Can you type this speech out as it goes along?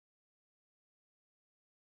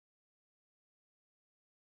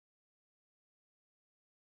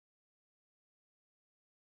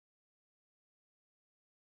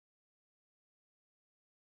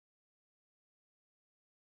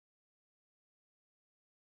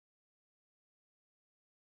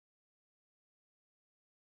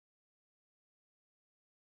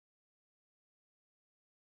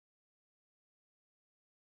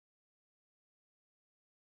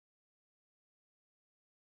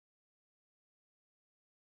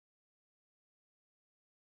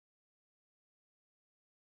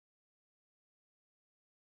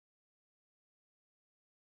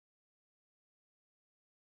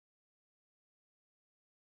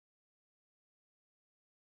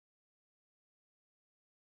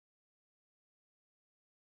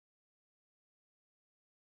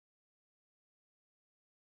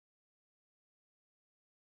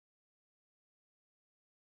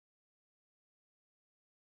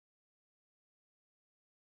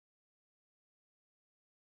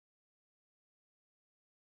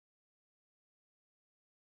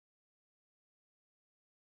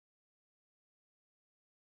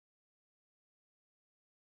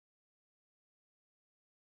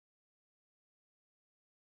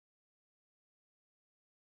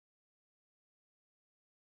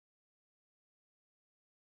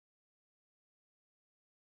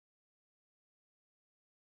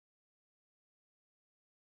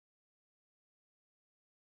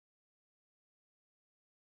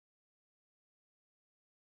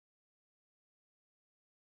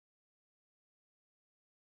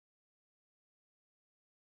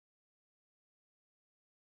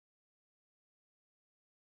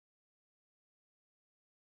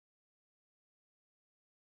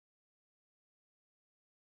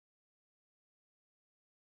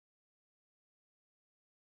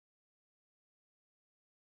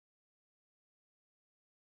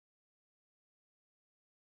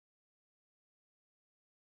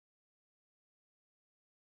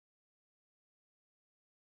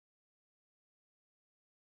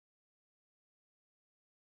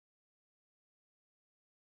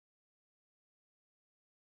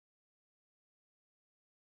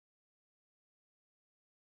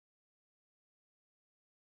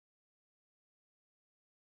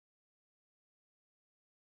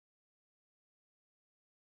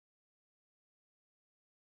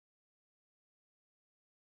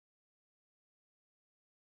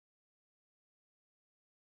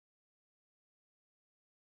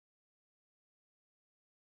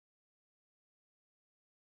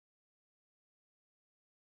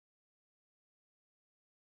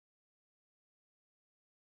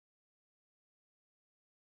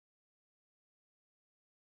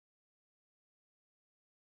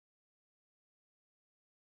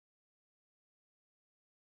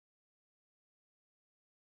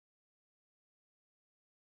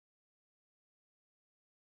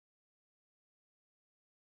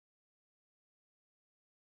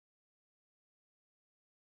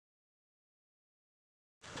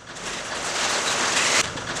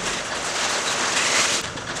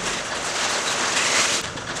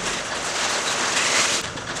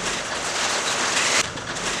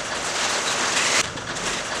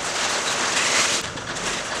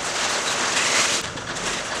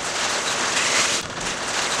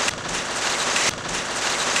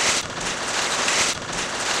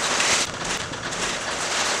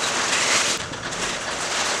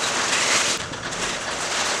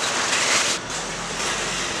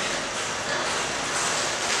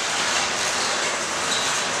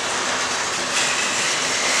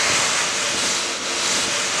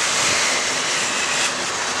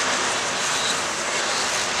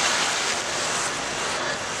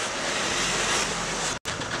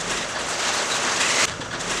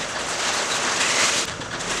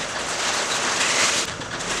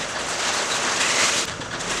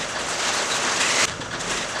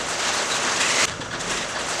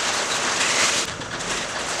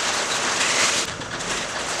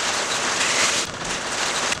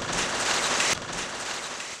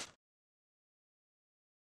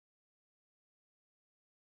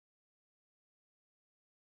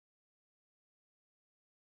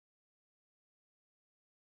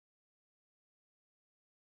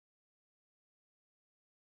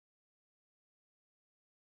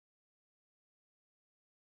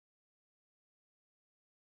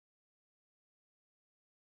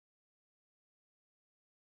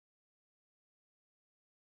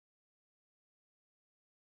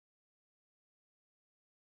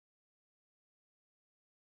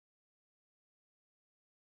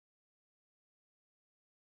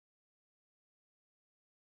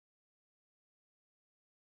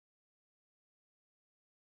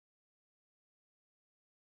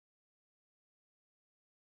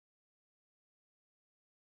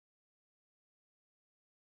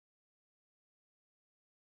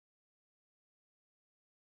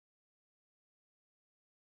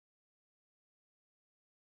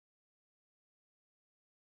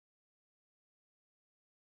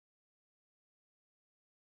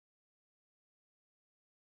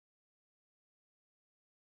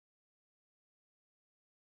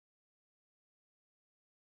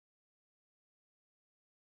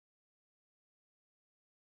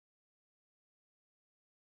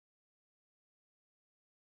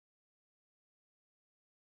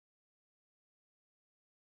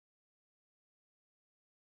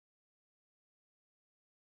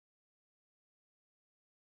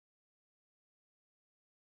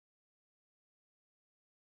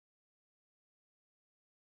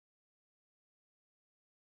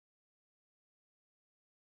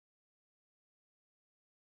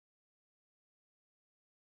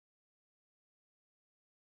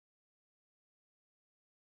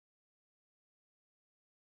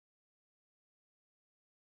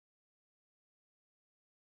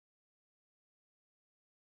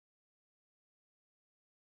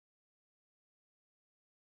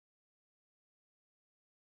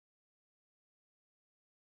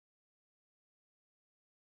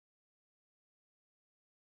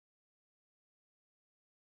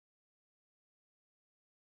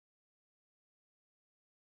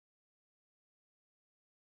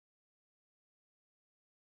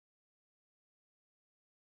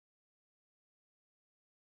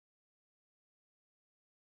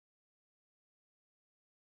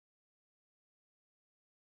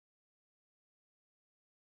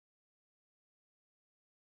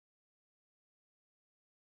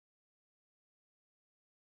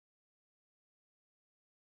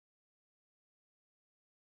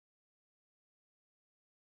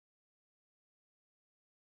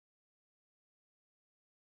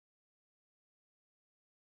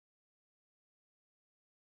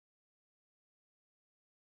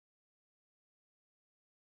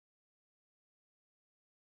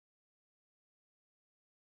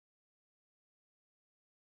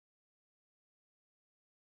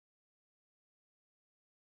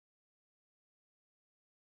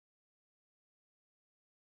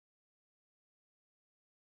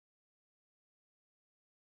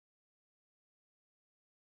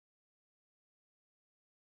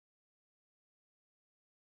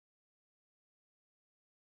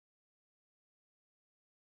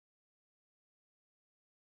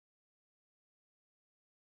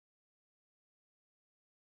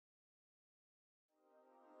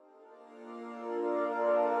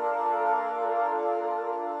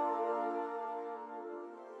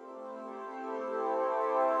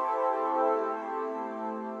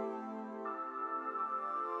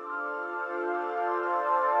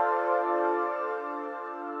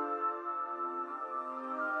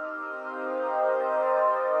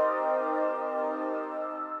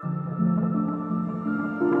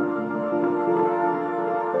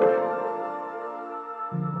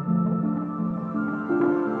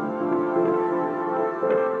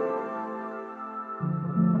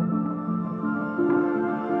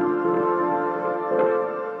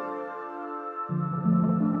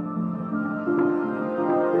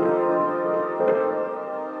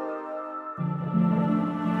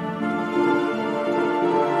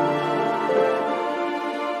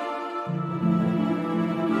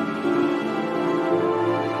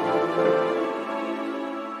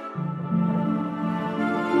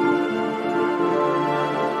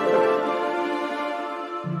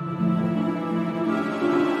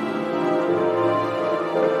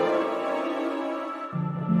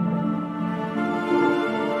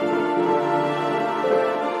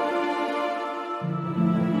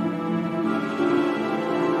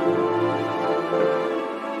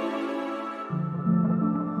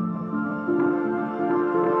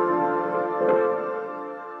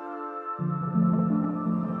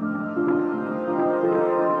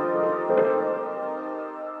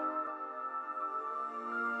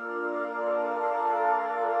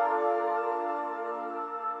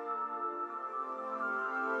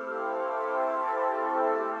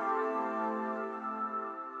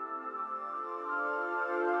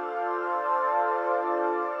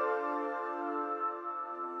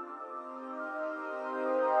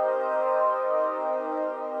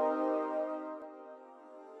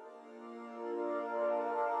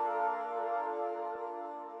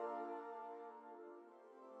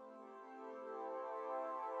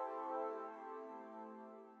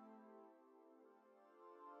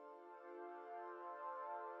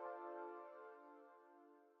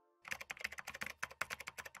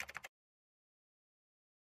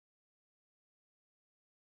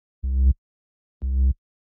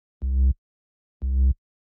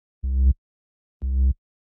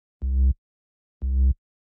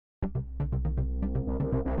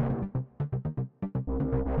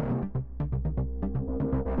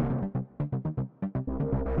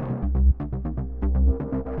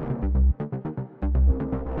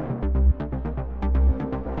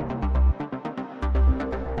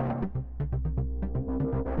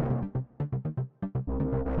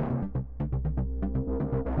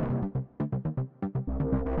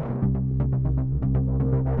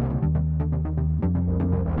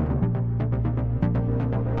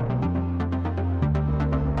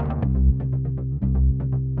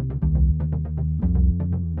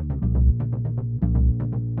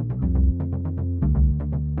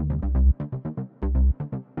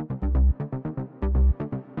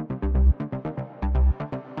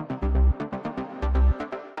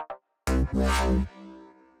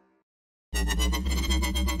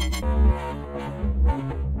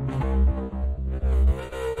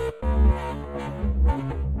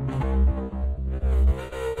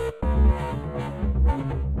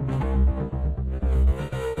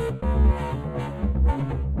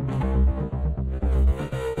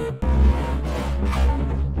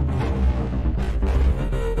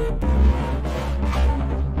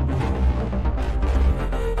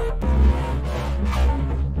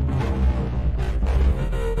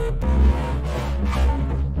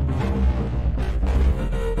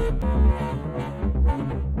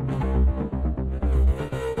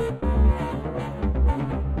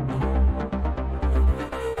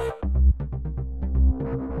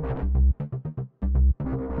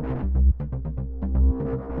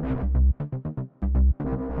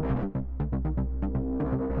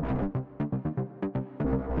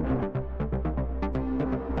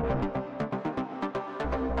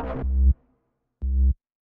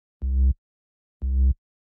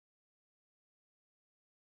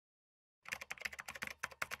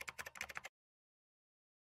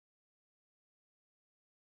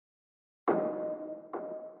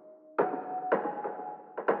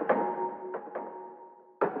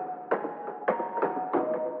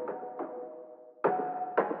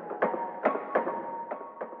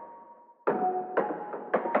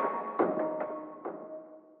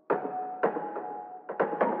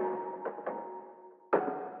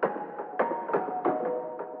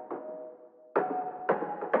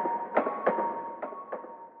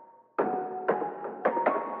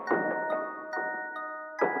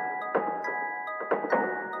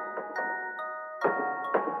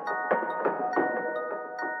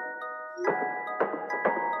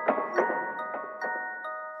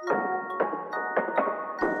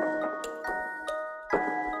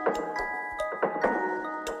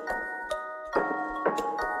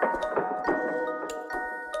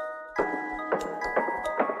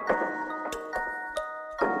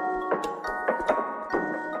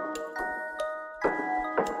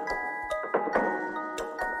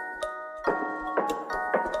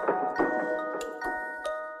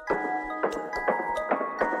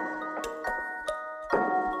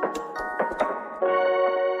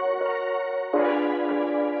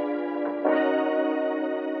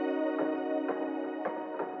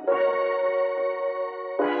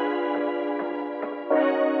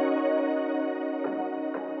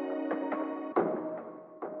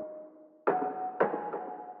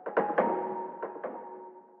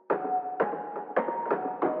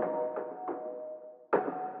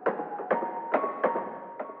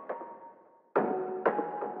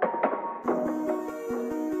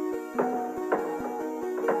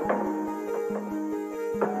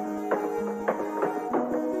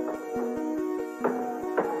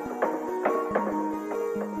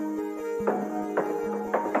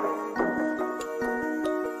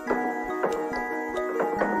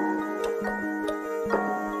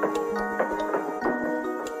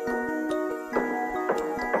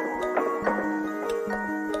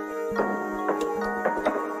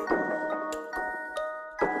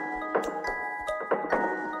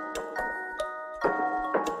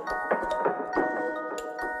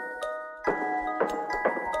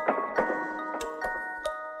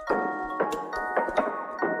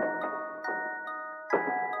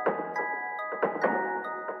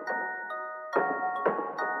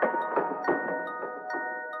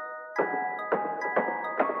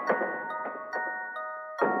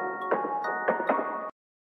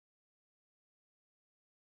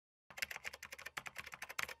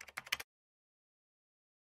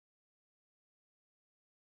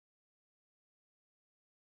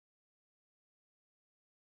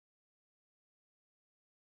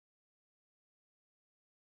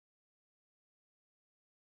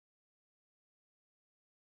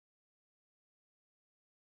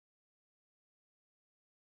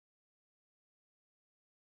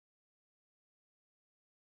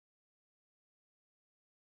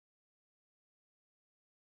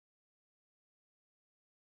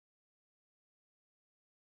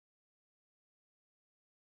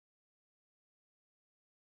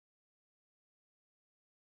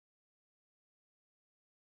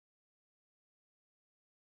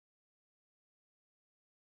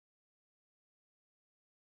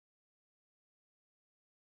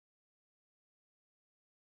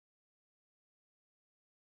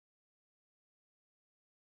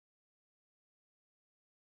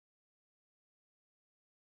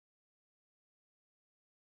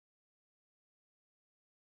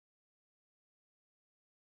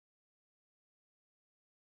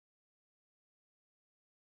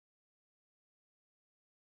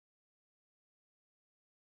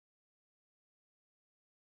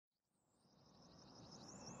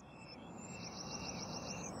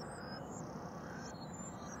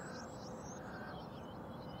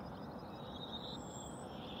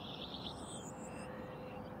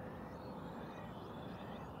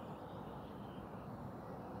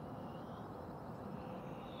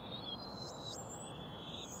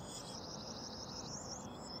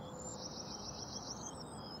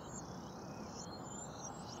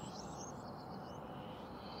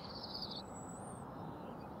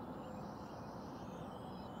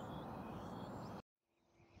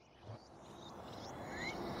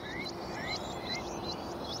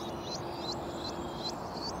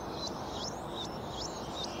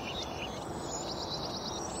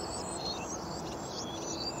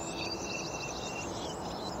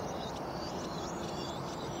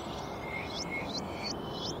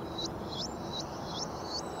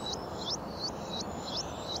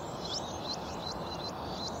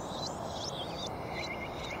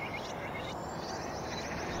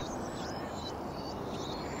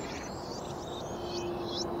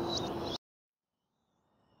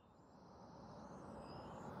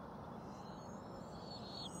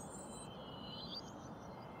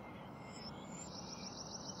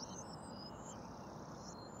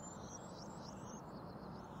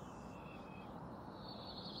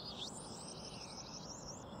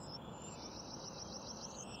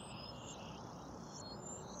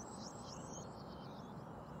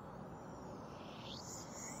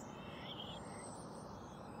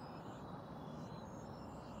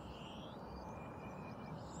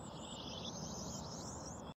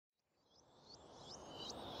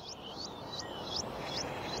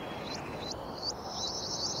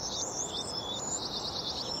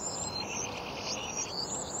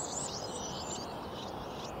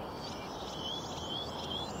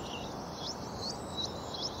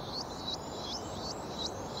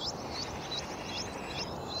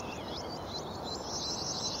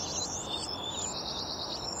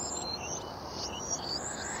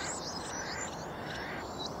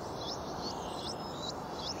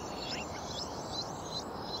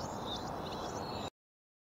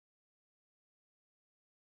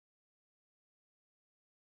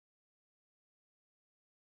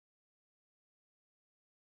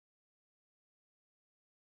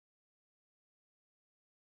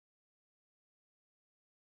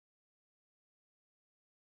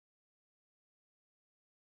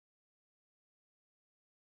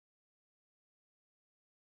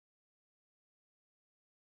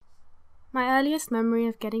My earliest memory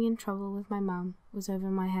of getting in trouble with my mum was over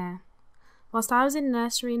my hair. Whilst I was in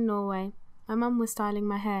nursery in Norway, my mum was styling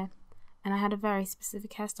my hair, and I had a very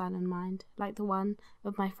specific hairstyle in mind, like the one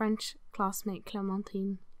of my French classmate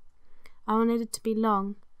Clémentine. I wanted it to be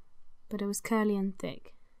long, but it was curly and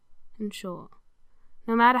thick, and short.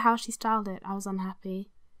 No matter how she styled it, I was unhappy.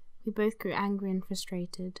 We both grew angry and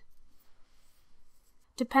frustrated.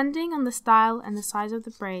 Depending on the style and the size of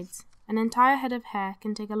the braids, an entire head of hair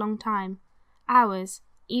can take a long time, hours,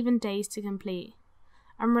 even days to complete.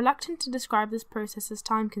 I'm reluctant to describe this process as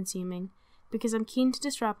time-consuming, because I'm keen to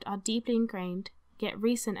disrupt our deeply ingrained, yet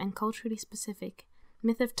recent and culturally specific,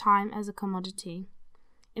 myth of time as a commodity.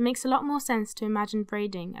 It makes a lot more sense to imagine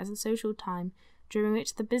braiding as a social time during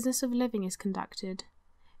which the business of living is conducted.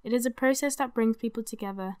 It is a process that brings people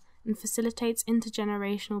together and facilitates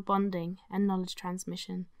intergenerational bonding and knowledge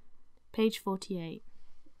transmission. Page 48.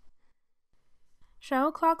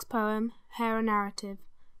 Cheryl Clarke's poem, Hair a Narrative,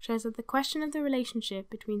 shows that the question of the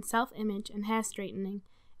relationship between self-image and hair straightening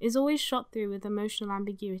is always shot through with emotional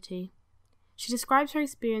ambiguity. She describes her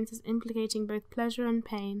experience as implicating both pleasure and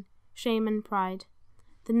pain, shame and pride.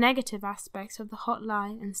 The negative aspects of the hot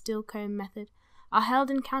lie and steel comb method are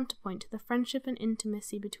held in counterpoint to the friendship and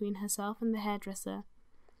intimacy between herself and the hairdresser,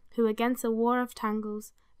 who, against a war of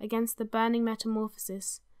tangles, against the burning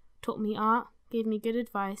metamorphosis, taught me art, gave me good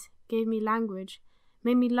advice, gave me language,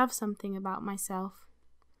 made me love something about myself.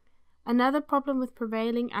 Another problem with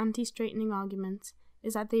prevailing anti-straightening arguments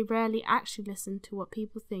is that they rarely actually listen to what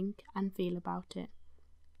people think and feel about it.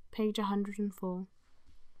 Page 104.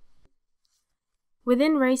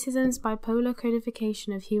 Within racism's bipolar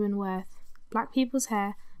codification of human worth, black people's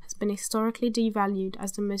hair has been historically devalued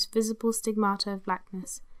as the most visible stigmata of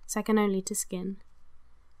blackness, second only to skin.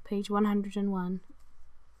 Page 101.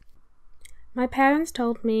 My parents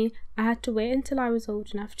told me I had to wait until I was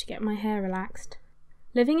old enough to get my hair relaxed.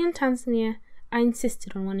 Living in Tanzania, I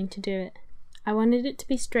insisted on wanting to do it. I wanted it to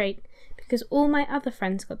be straight because all my other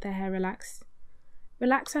friends got their hair relaxed.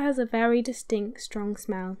 Relaxer has a very distinct, strong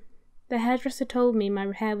smell. The hairdresser told me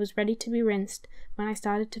my hair was ready to be rinsed when I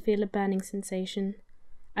started to feel a burning sensation.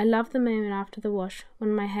 I loved the moment after the wash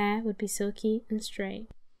when my hair would be silky and straight.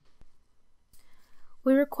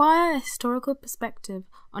 We require a historical perspective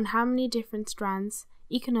on how many different strands,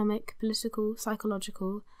 economic, political,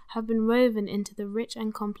 psychological, have been woven into the rich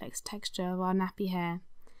and complex texture of our nappy hair,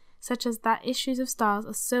 such as that issues of styles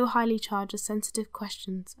are so highly charged as sensitive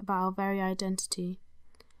questions about our very identity.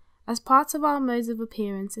 As parts of our modes of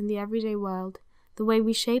appearance in the everyday world, the way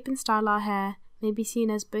we shape and style our hair may be seen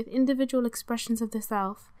as both individual expressions of the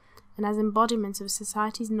self and as embodiments of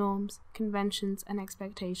society's norms, conventions, and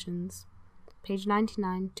expectations. Page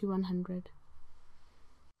 99 to 100.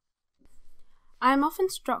 I am often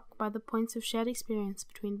struck by the points of shared experience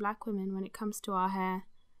between black women when it comes to our hair,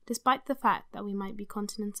 despite the fact that we might be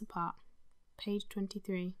continents apart. Page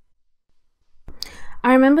 23.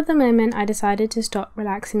 I remember the moment I decided to stop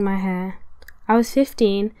relaxing my hair. I was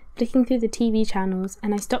 15, flicking through the TV channels,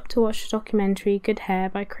 and I stopped to watch the documentary Good Hair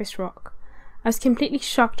by Chris Rock. I was completely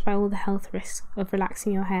shocked by all the health risks of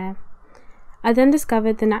relaxing your hair. I then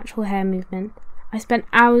discovered the natural hair movement. I spent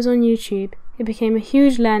hours on YouTube. It became a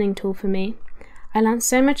huge learning tool for me. I learned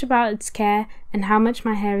so much about its care and how much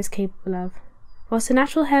my hair is capable of. Whilst the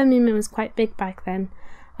natural hair movement was quite big back then,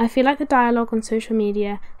 I feel like the dialogue on social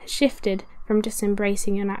media has shifted from just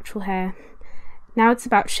embracing your natural hair. Now it's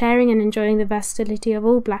about sharing and enjoying the versatility of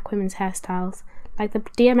all black women's hairstyles, like the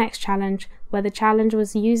DMX challenge, where the challenge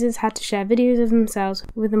was users had to share videos of themselves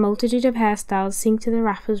with a multitude of hairstyles synced to the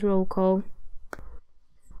rapper's roll call.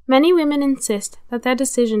 Many women insist that their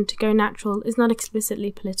decision to go natural is not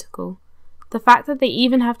explicitly political. The fact that they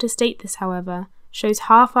even have to state this, however, shows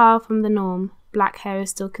how far from the norm black hair is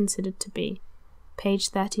still considered to be. Page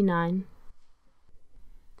 39.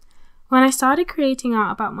 When I started creating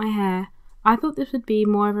art about my hair, I thought this would be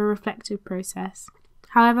more of a reflective process.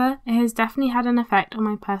 However, it has definitely had an effect on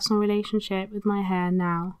my personal relationship with my hair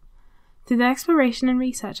now. Through the exploration and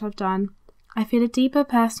research I've done, I feel a deeper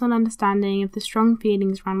personal understanding of the strong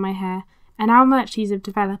feelings around my hair and how much these have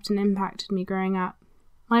developed and impacted me growing up.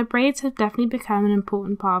 My braids have definitely become an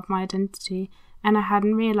important part of my identity, and I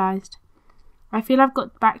hadn't realised. I feel I've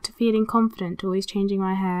got back to feeling confident always changing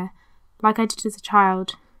my hair, like I did as a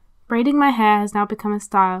child. Braiding my hair has now become a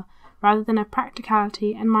style rather than a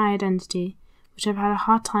practicality and my identity, which I've had a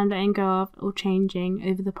hard time letting go of or changing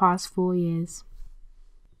over the past 4 years.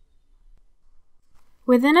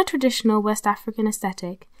 Within a traditional West African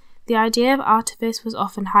aesthetic, the idea of artifice was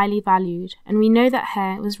often highly valued, and we know that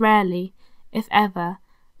hair was rarely, if ever,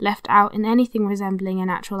 left out in anything resembling a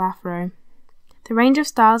natural afro. The range of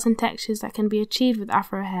styles and textures that can be achieved with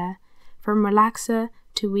Afro hair, from relaxer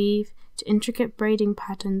to weave to intricate braiding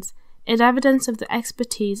patterns, is evidence of the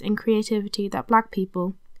expertise and creativity that Black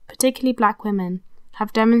people, particularly Black women,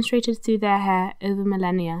 have demonstrated through their hair over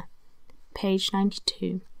millennia. Page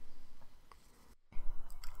 92.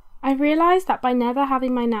 I realised that by never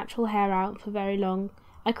having my natural hair out for very long,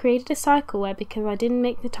 I created a cycle where, because I didn't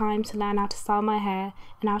make the time to learn how to style my hair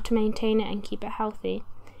and how to maintain it and keep it healthy,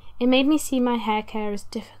 it made me see my hair care as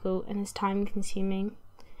difficult and as time consuming.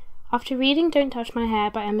 After reading Don't Touch My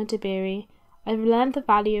Hair by Emma Dabiri, I've learned the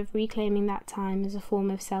value of reclaiming that time as a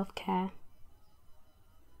form of self-care.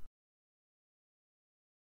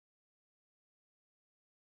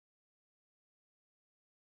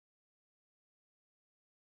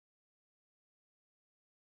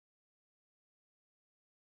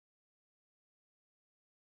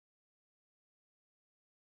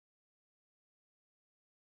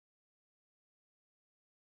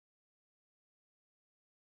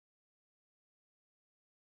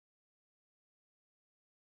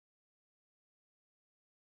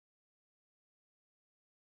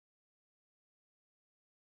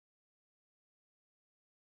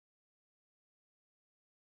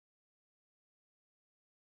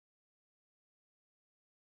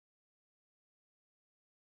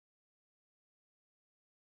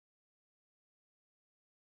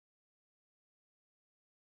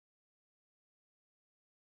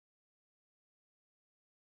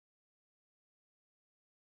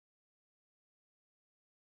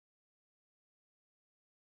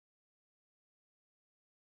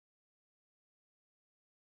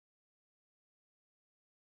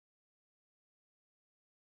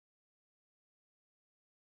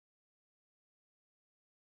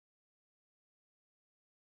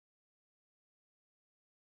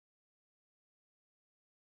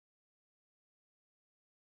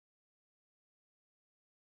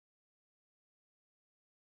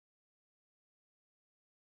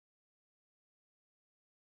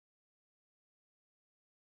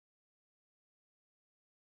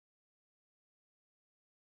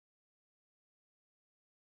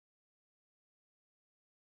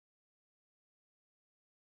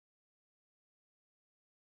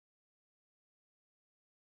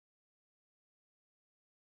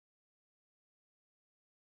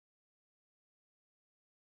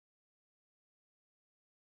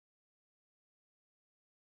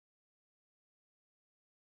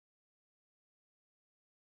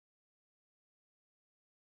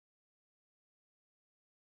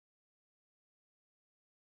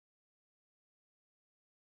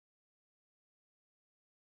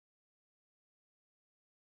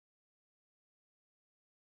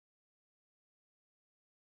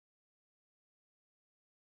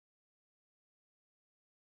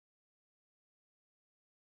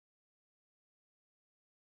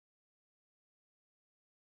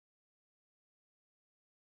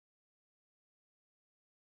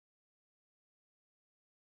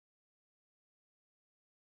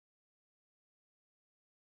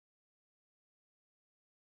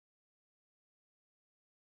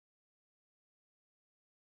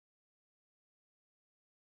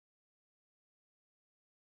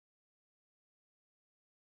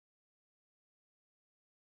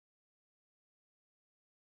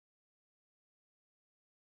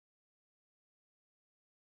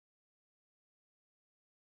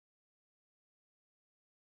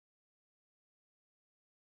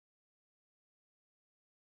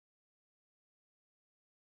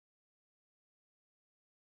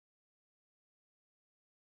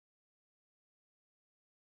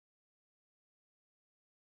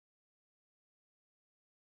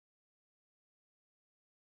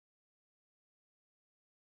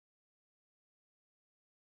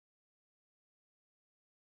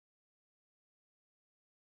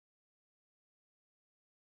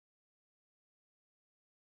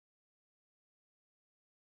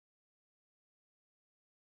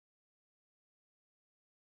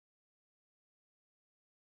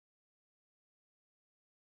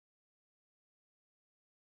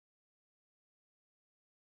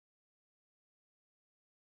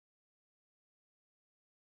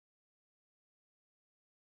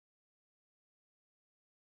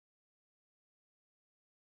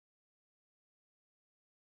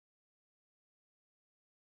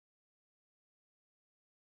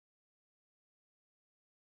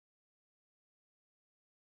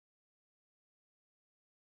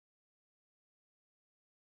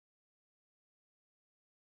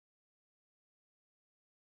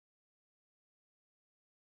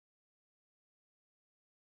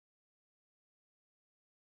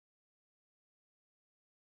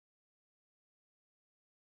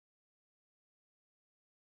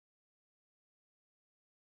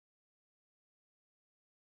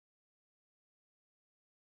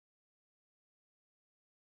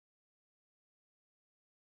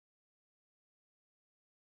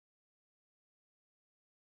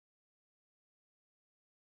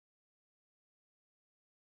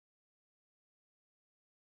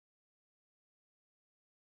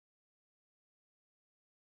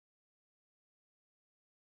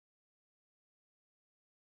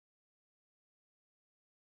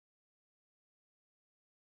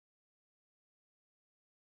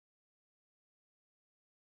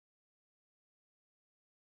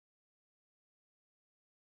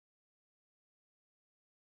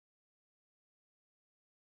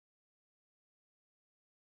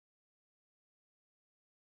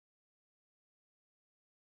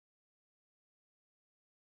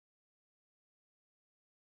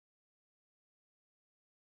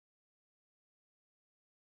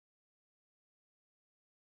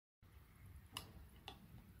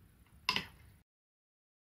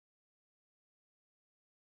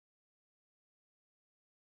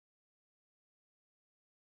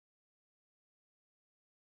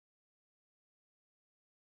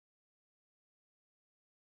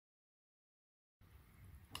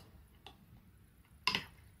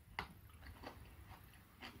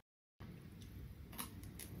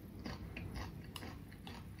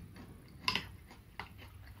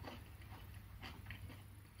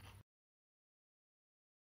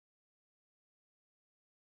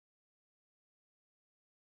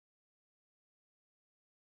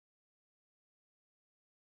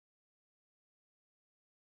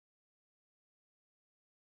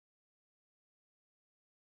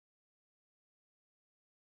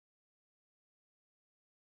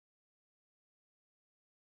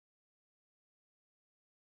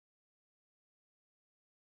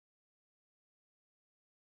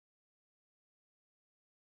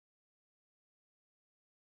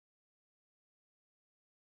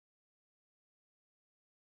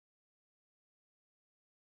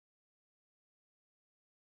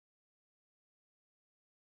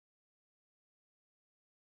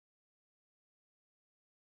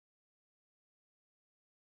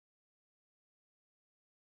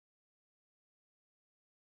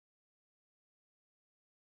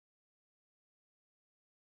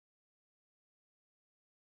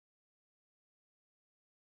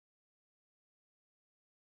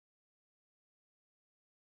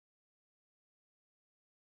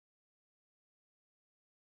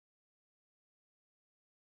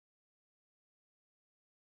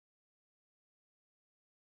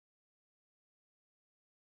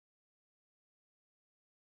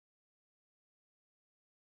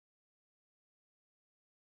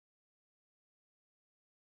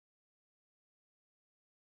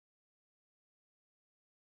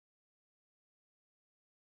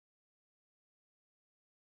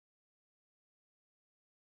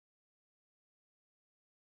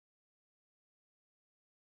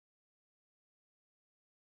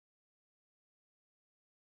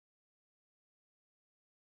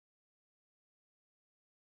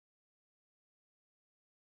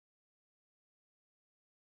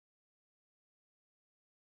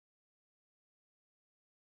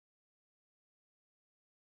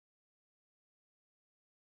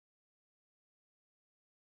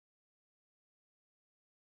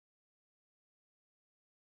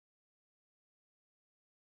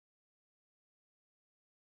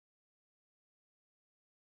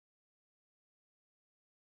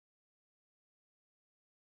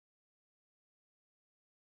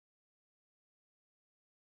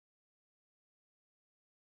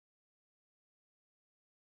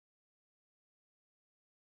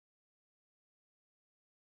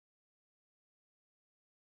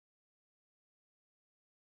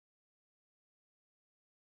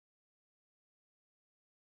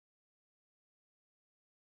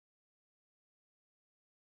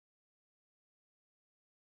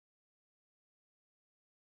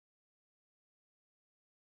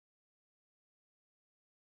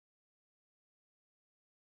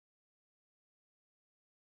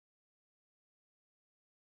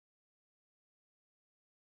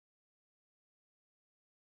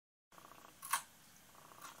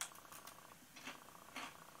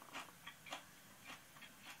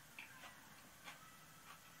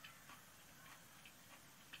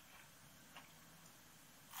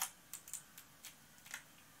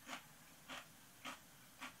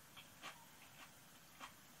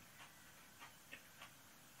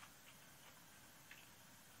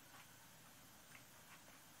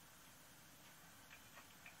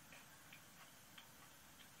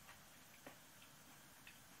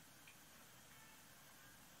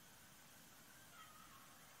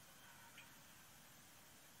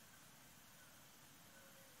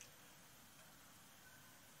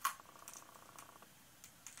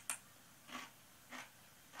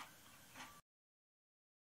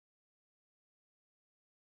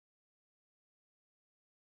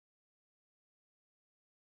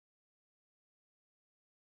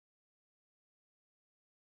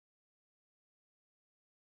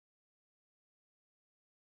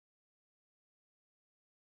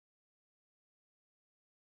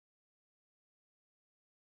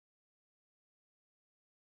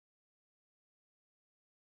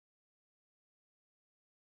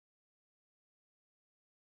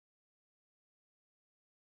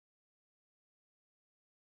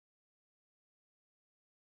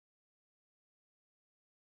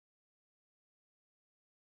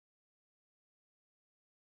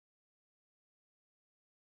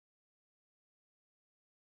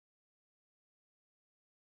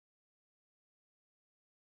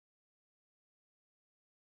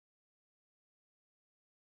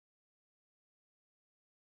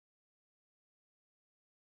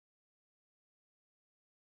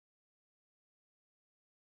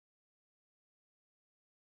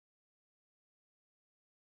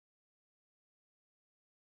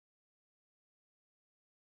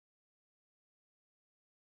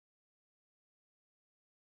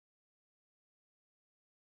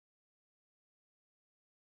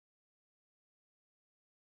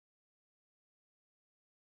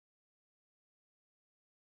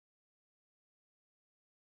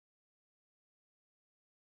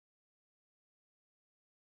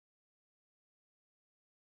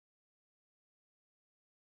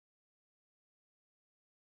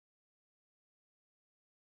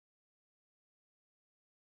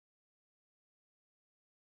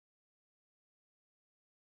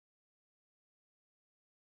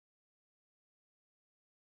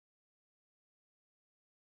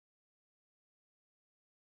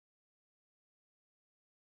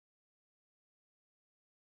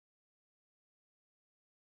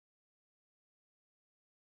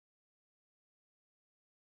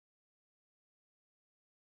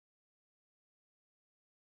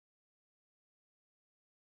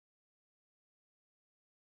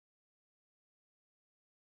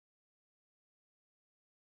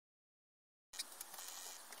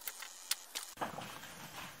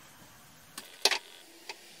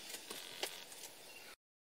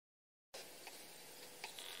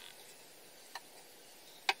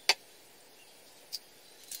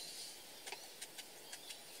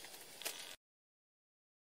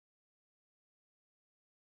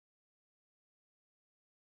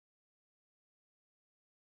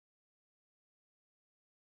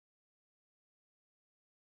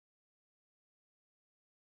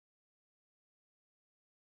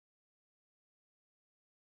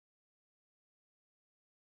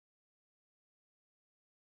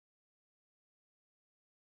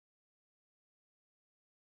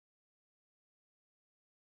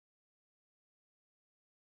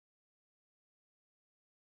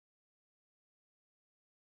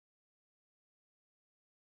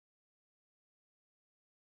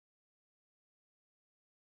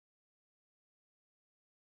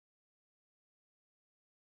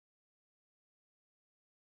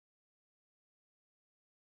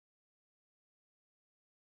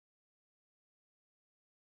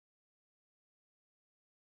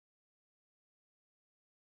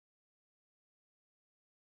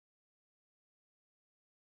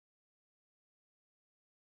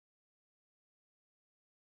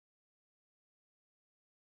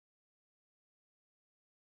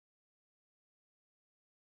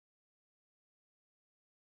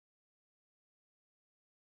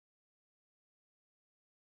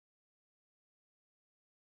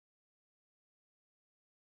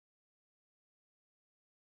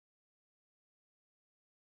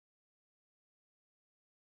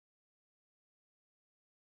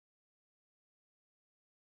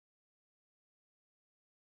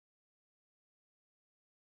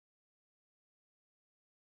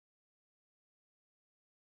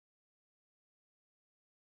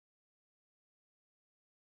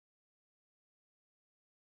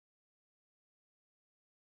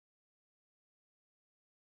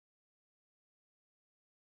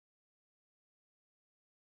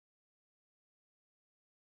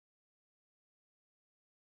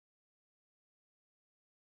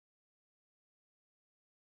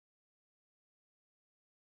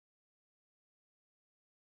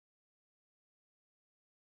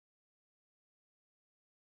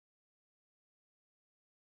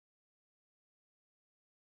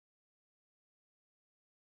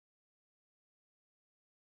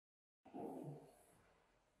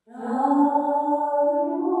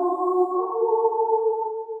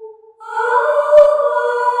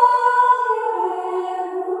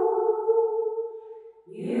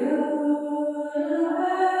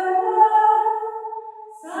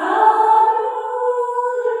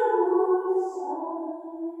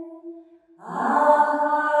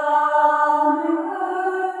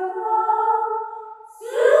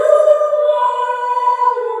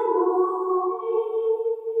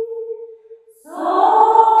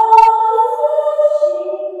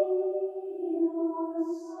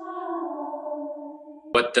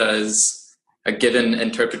 What does a given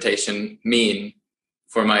interpretation mean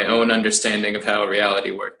for my own understanding of how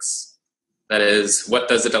reality works? That is, what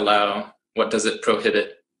does it allow? What does it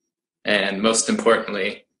prohibit? And most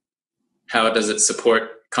importantly, how does it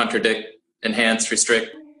support, contradict, enhance,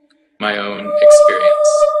 restrict my own experience?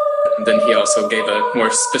 And then he also gave a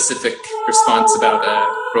more specific response about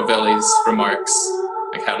Rovelli's remarks.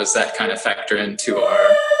 Like, how does that kind of factor into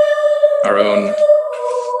our own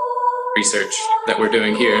research that we're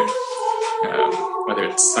doing here, whether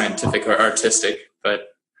it's scientific or artistic. But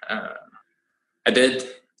I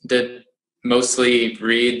did mostly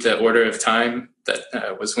read The Order of Time.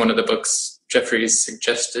 That was one of the books Jeffries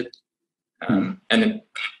suggested. And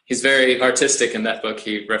he's very artistic in that book.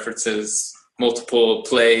 He references multiple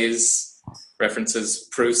plays, references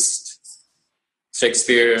Proust,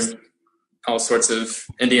 Shakespeare, all sorts of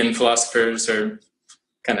Indian philosophers or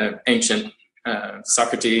kind of ancient,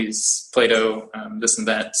 Socrates, Plato, this and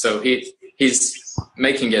that. So he's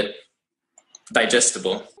making it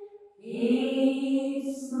digestible.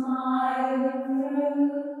 He's smiling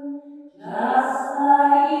through, just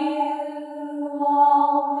like you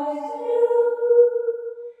always do.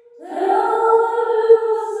 Till the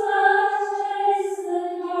blue skies chase the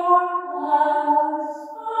dark clouds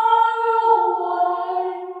far away.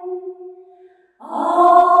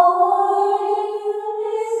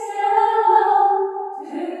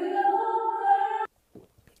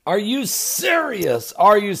 Are you serious?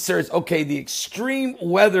 Are you serious? Okay, the extreme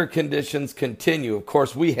weather conditions continue. Of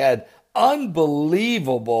course, we had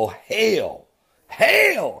unbelievable hail,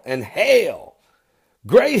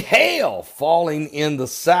 great hail falling in the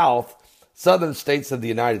southern states of the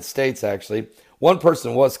United States, actually. One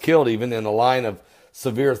person was killed even in a line of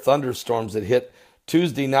severe thunderstorms that hit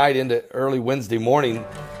Tuesday night into early Wednesday morning.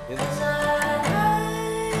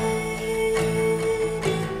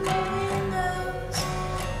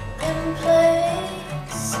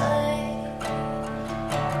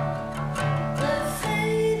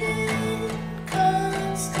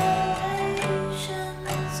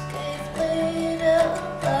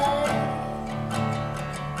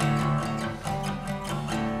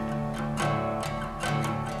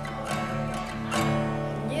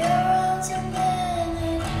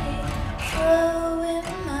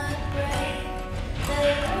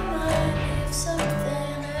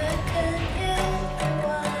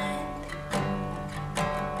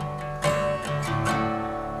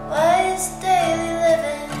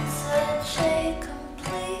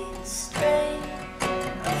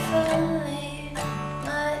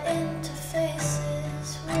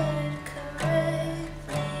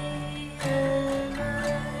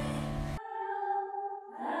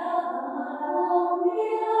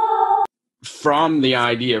 From the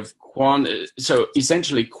idea of so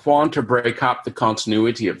essentially quanta break up the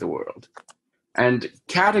continuity of the world, and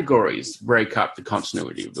categories break up the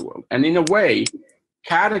continuity of the world. And in a way,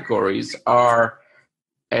 categories are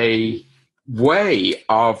a way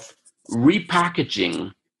of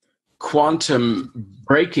repackaging quantum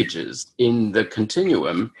breakages in the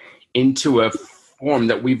continuum into a form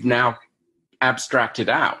that we've now abstracted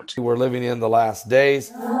out. We're living in the last days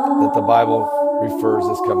that the Bible refers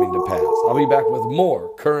as coming to pass. I'll be back with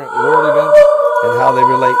more current world events and how they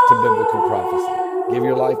relate to biblical prophecy. Give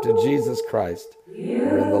your life to Jesus Christ.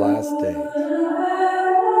 We're in the last days.